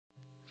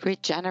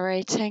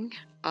Regenerating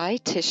eye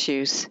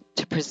tissues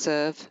to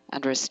preserve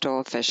and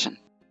restore vision.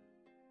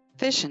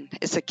 Vision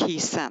is a key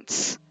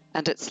sense,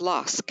 and its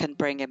loss can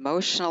bring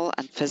emotional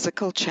and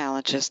physical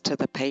challenges to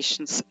the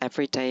patient's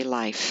everyday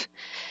life.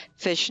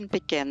 Vision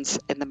begins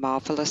in the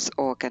marvelous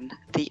organ,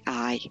 the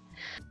eye.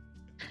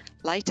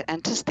 Light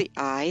enters the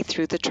eye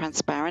through the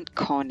transparent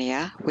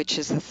cornea, which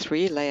is a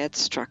three-layered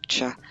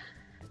structure,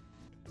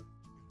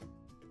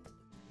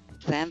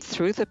 then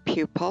through the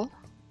pupil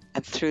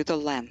and through the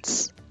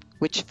lens,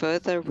 which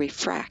further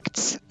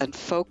refracts and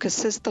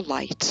focuses the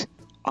light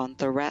on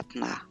the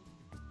retina.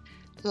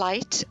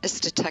 Light is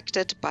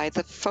detected by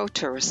the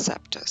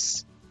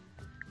photoreceptors,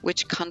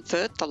 which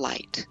convert the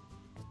light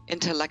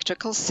into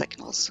electrical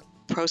signals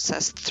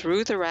processed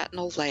through the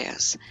retinal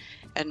layers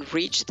and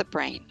reach the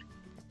brain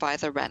via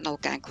the retinal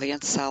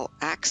ganglion cell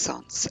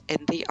axons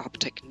in the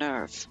optic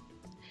nerve.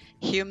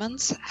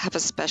 Humans have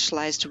a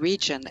specialized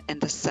region in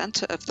the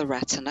center of the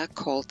retina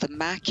called the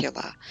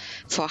macula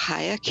for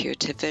high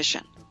acuity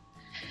vision.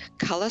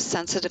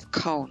 Color-sensitive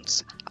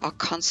cones are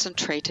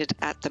concentrated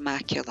at the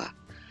macula.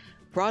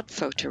 Rod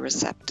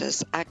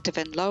photoreceptors active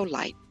in low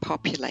light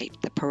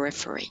populate the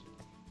periphery.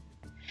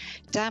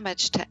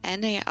 Damage to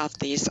any of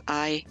these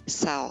eye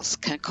cells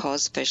can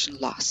cause vision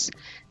loss.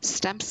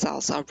 Stem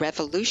cells are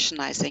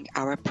revolutionizing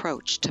our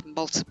approach to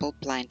multiple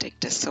blinding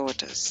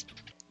disorders.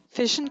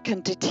 Vision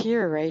can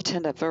deteriorate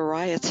in a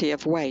variety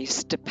of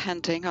ways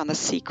depending on the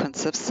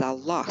sequence of cell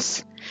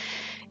loss.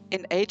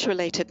 In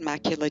age-related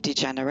macular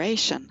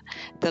degeneration,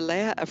 the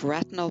layer of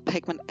retinal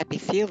pigment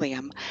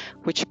epithelium,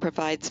 which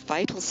provides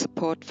vital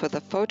support for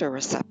the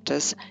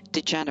photoreceptors,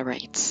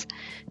 degenerates.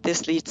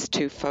 This leads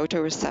to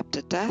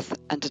photoreceptor death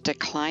and a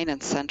decline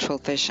in central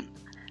vision.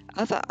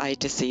 Other eye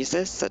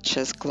diseases such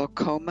as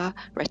glaucoma,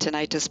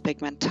 retinitis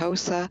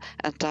pigmentosa,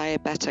 and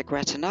diabetic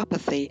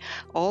retinopathy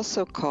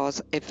also cause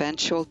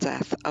eventual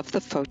death of the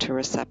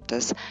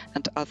photoreceptors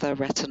and other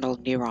retinal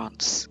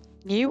neurons.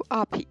 New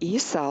RPE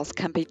cells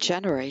can be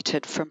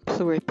generated from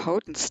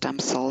pluripotent stem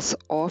cells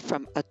or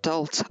from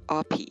adult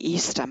RPE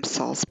stem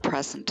cells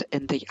present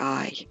in the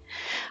eye.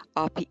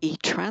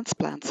 RPE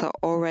transplants are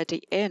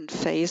already in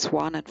Phase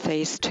 1 and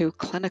Phase 2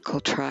 clinical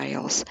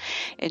trials,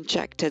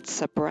 injected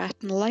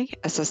subretinally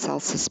as a cell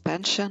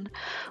suspension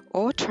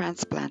or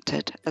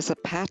transplanted as a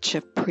patch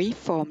of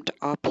preformed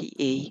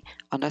RPE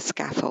on a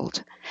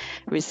scaffold.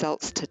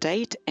 Results to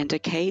date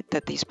indicate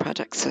that these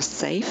products are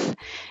safe,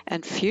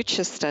 and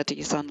future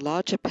studies on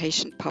larger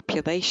patient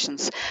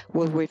populations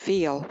will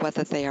reveal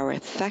whether they are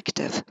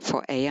effective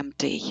for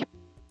AMD.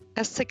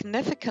 A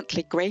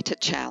significantly greater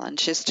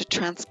challenge is to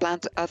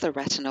transplant other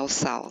retinal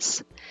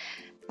cells.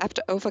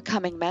 After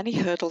overcoming many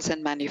hurdles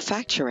in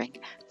manufacturing,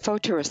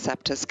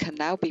 photoreceptors can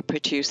now be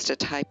produced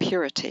at high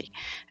purity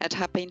and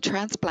have been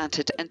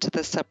transplanted into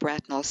the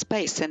subretinal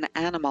space in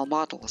animal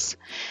models.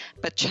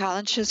 But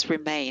challenges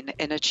remain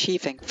in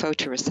achieving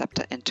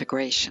photoreceptor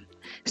integration.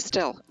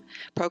 Still,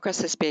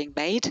 progress is being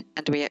made,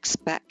 and we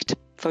expect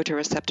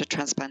photoreceptor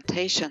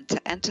transplantation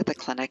to enter the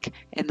clinic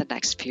in the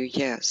next few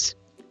years.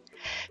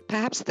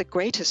 Perhaps the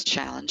greatest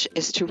challenge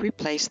is to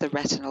replace the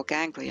retinal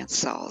ganglion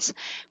cells,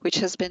 which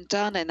has been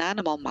done in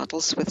animal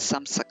models with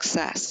some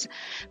success,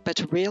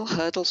 but real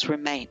hurdles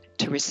remain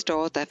to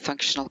restore their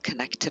functional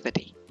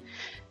connectivity.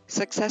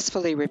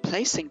 Successfully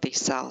replacing these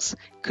cells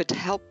could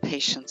help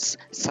patients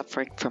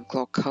suffering from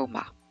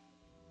glaucoma.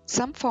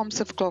 Some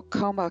forms of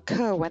glaucoma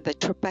occur when the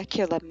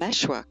trabecular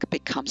meshwork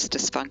becomes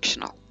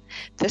dysfunctional.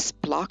 This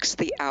blocks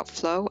the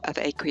outflow of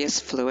aqueous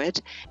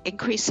fluid,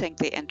 increasing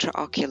the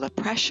intraocular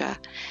pressure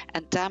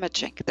and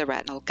damaging the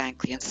retinal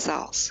ganglion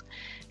cells.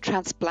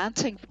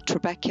 Transplanting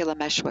trabecular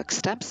meshwork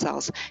stem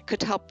cells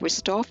could help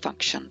restore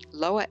function,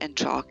 lower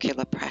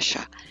intraocular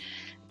pressure.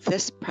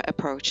 This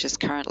approach is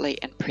currently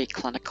in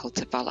preclinical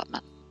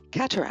development.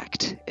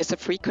 Cataract is a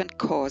frequent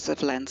cause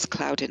of lens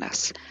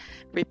cloudiness.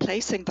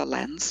 Replacing the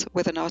lens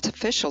with an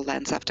artificial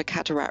lens after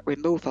cataract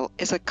removal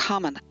is a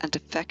common and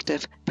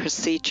effective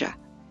procedure.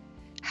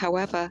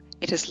 However,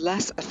 it is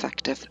less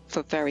effective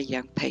for very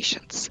young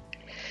patients.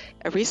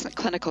 A recent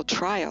clinical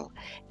trial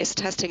is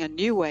testing a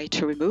new way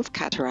to remove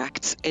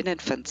cataracts in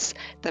infants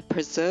that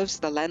preserves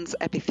the lens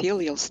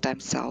epithelial stem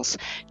cells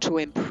to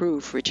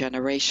improve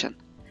regeneration.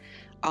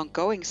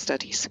 Ongoing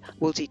studies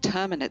will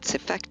determine its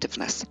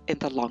effectiveness in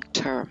the long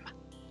term.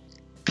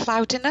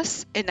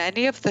 Cloudiness in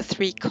any of the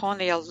three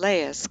corneal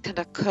layers can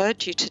occur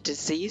due to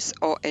disease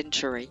or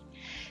injury.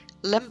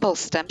 Limbal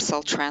stem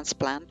cell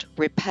transplant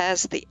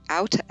repairs the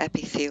outer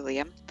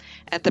epithelium,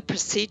 and the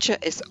procedure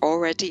is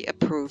already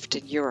approved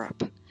in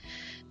Europe.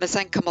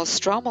 Mesenchymal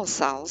stromal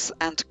cells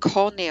and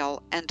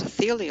corneal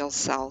endothelial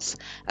cells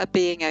are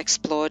being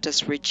explored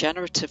as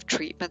regenerative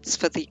treatments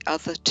for the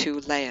other two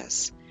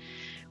layers.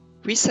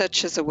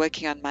 Researchers are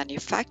working on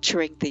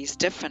manufacturing these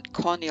different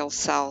corneal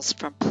cells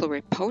from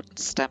pluripotent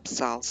stem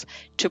cells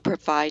to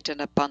provide an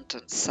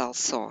abundant cell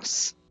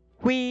source.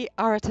 We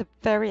are at a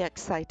very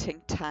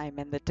exciting time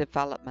in the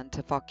development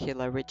of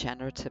ocular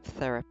regenerative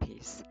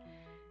therapies,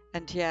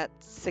 and yet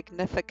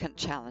significant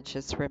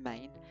challenges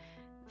remain.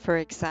 For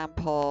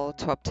example,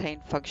 to obtain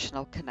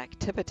functional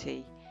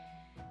connectivity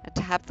and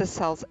to have the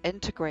cells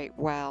integrate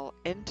well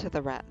into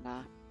the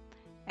retina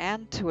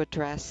and to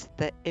address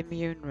the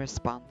immune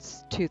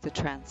response to the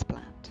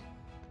transplant.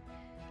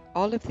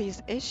 All of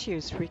these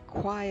issues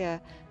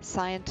require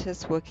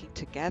scientists working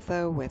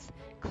together with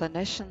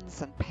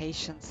clinicians and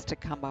patients to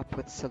come up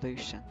with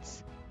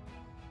solutions.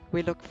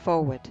 We look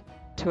forward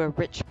to a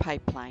rich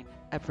pipeline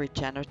of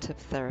regenerative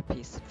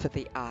therapies for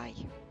the eye.